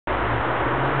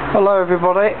Hello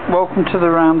everybody, welcome to the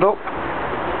roundup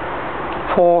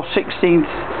for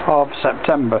 16th of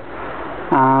September,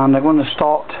 and I'm going to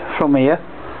start from here.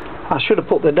 I should have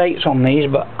put the dates on these,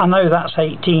 but I know that's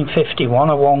 1851,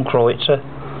 a one Kreutzer.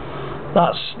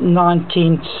 That's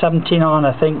 1979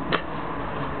 I think.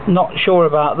 Not sure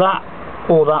about that,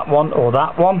 or that one, or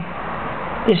that one.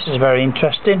 This is very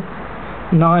interesting.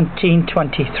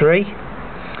 1923.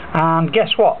 And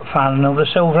guess what? Found another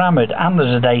silver hammered, and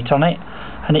there's a date on it.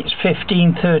 And it's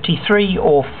 1533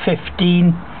 or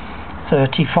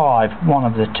 1535, one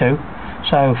of the two.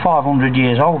 So 500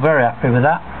 years old, very happy with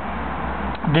that.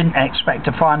 Didn't expect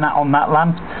to find that on that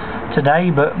land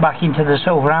today, but back into the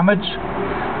silver hammereds.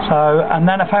 So, and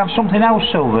then I found something else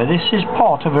silver. This is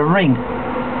part of a ring.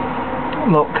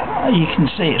 Look, you can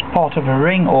see it's part of a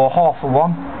ring, or half of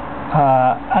one.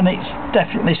 And it's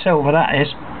definitely silver, that is.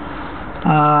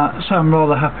 So I'm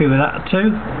rather happy with that too.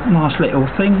 Nice little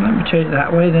thing. Let me turn it that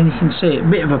way, then you can see it. A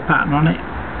bit of a pattern on it.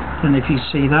 I don't know if you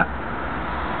see that.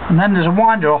 And then there's a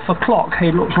winder off a clock.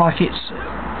 It looks like it's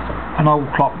an old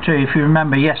clock too. If you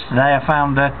remember yesterday, I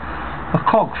found a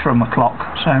cog from a clock.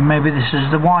 So maybe this is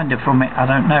the winder from it. I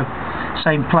don't know.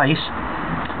 Same place.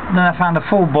 Then I found a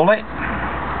full bullet.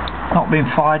 Not been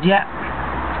fired yet.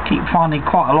 Keep finding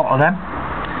quite a lot of them.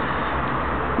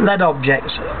 Lead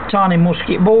objects. Tiny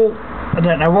musket ball. I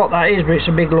don't know what that is, but it's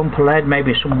a big lump of lead,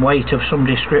 maybe some weight of some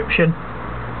description.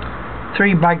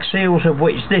 3 bag seals, of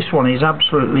which this one is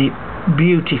absolutely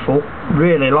beautiful.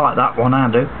 Really like that one, I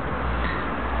do.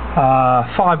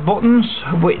 5 buttons,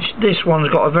 which this one's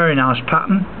got a very nice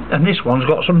pattern, and this one's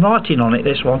got some writing on it,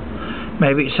 this one.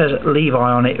 Maybe it says Levi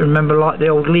on it. Remember, like the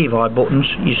old Levi buttons,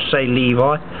 used to say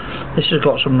Levi. This has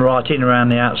got some writing around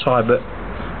the outside, but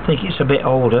I think it's a bit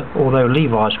older, although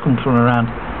Levi's come from around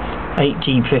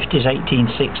 1850s,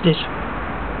 1860s.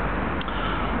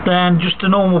 Then just a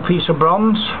normal piece of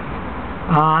bronze,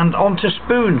 and onto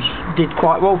spoons. Did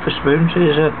quite well for spoons.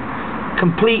 Here's a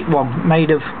complete one made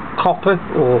of copper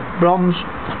or bronze,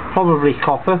 probably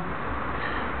copper.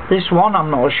 This one I'm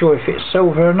not sure if it's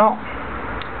silver or not.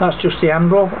 That's just the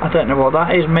handle. I don't know what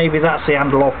that is. Maybe that's the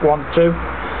handle off one too.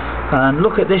 And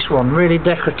look at this one, really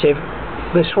decorative.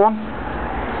 This one,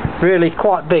 really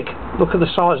quite big. Look at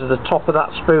the size of the top of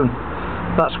that spoon.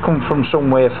 That's come from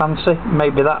somewhere fancy.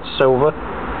 Maybe that's silver.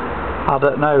 I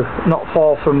don't know. Not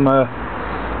far from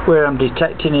where I'm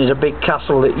detecting is a big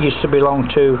castle that used to belong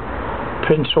to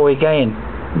Prince Eugen,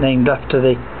 named after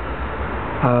the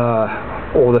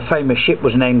or the famous ship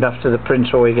was named after the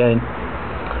Prince Eugen,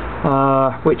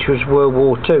 which was World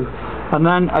War II. And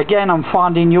then again I'm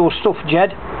finding your stuff,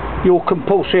 Jed, your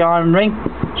compulsory iron ring,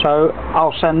 so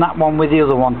I'll send that one with the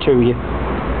other one to you.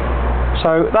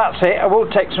 So that's it. I will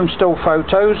take some still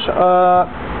photos.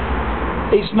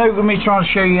 It's no good me trying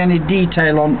to show you any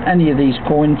detail on any of these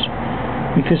coins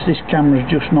because this camera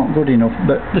is just not good enough,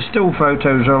 but the still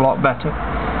photos are a lot better.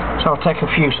 So I'll take a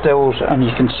few stills and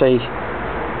you can see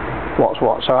what's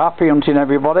what. So happy hunting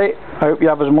everybody. I hope you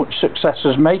have as much success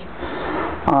as me.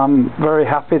 I'm very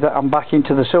happy that I'm back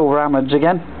into the silver hammereds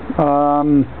again.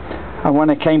 And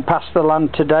when I came past the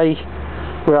land today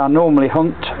where I normally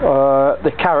hunt,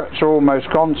 the carrots are almost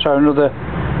gone, so another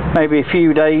maybe a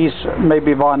few days,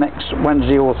 maybe by next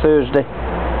Wednesday or Thursday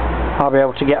I'll be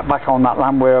able to get back on that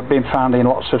land where I've been finding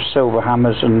lots of silver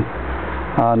hammers and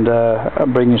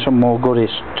bringing some more goodies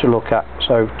to look at.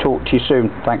 So talk to you soon.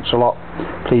 Thanks a lot.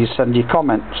 Please send your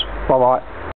comments. Bye bye.